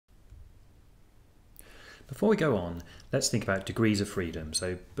Before we go on, let's think about degrees of freedom.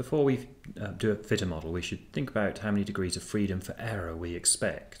 So before we fit a model, we should think about how many degrees of freedom for error we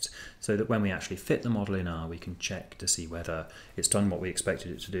expect, so that when we actually fit the model in R, we can check to see whether it's done what we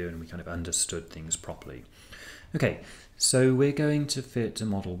expected it to do and we kind of understood things properly. Okay, so we're going to fit a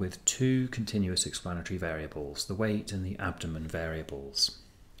model with two continuous explanatory variables, the weight and the abdomen variables.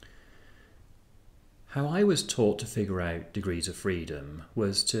 How I was taught to figure out degrees of freedom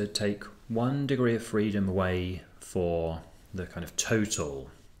was to take 1 degree of freedom away for the kind of total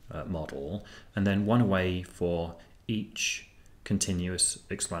model, and then 1 away for each continuous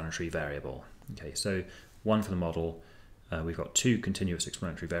explanatory variable. Okay, so 1 for the model, we've got 2 continuous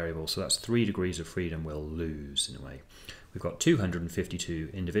explanatory variables, so that's 3 degrees of freedom we'll lose in a way. We've got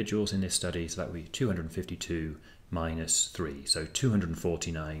 252 individuals in this study, so that would be 252 minus 3, so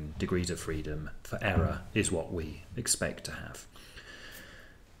 249 degrees of freedom for error is what we expect to have.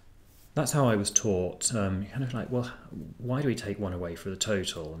 That's how I was taught, kind of like, well, why do we take 1 away for the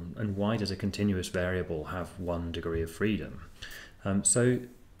total, and why does a continuous variable have 1 degree of freedom? So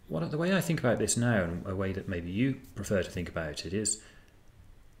the way I think about this now, and a way that maybe you prefer to think about it, is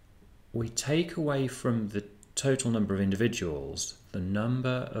we take away from the total number of individuals the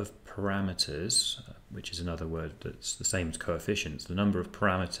number of parameters, which is another word that's the same as coefficients, the number of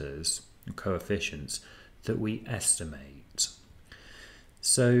parameters and coefficients that we estimate.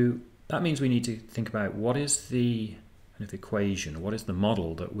 So that means we need to think about what is the kind of equation, what is the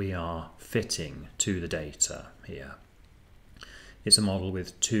model that we are fitting to the data here. It's a model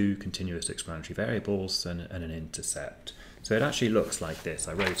with 2 continuous explanatory variables and an intercept. So it actually looks like this.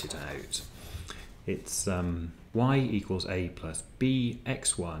 I wrote it out. It's y equals a plus b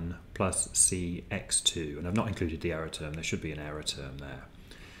x1 plus c x2, and I've not included the error term. There should be an error term there.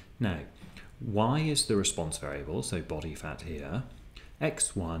 Now, y is the response variable, so body fat here.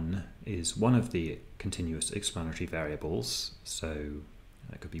 x1 is one of the continuous explanatory variables, so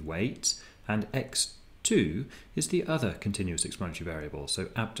that could be weight, and x2 is the other continuous explanatory variable, so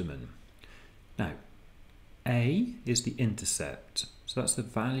abdomen. Now, a is the intercept, so that's the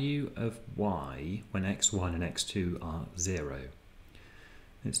value of y when x1 and x2 are 0.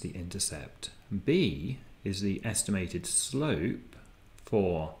 It's the intercept. B is the estimated slope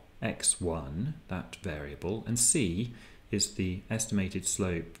for x1, that variable, and c is the estimated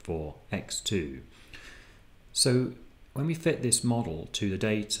slope for x2. So when we fit this model to the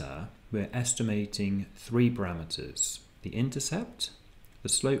data, we're estimating 3 parameters: the intercept, the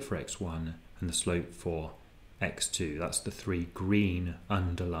slope for x1, and the slope for x2. That's the 3 green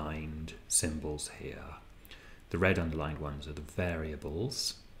underlined symbols here. The red underlined ones are the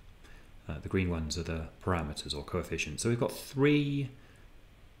variables. The green ones are the parameters or coefficients. So we've got 3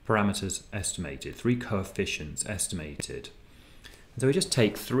 parameters estimated, 3 coefficients estimated. And so we just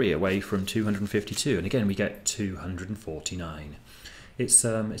take 3 away from 252, and again we get 249. It's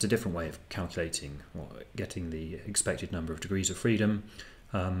a different way of calculating or getting the expected number of degrees of freedom.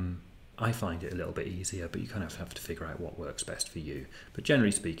 I find it a little bit easier, but you kind of have to figure out what works best for you. But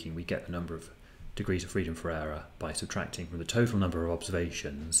generally speaking, we get the number of degrees of freedom for error by subtracting from the total number of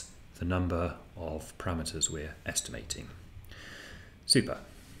observations the number of parameters we're estimating. Super.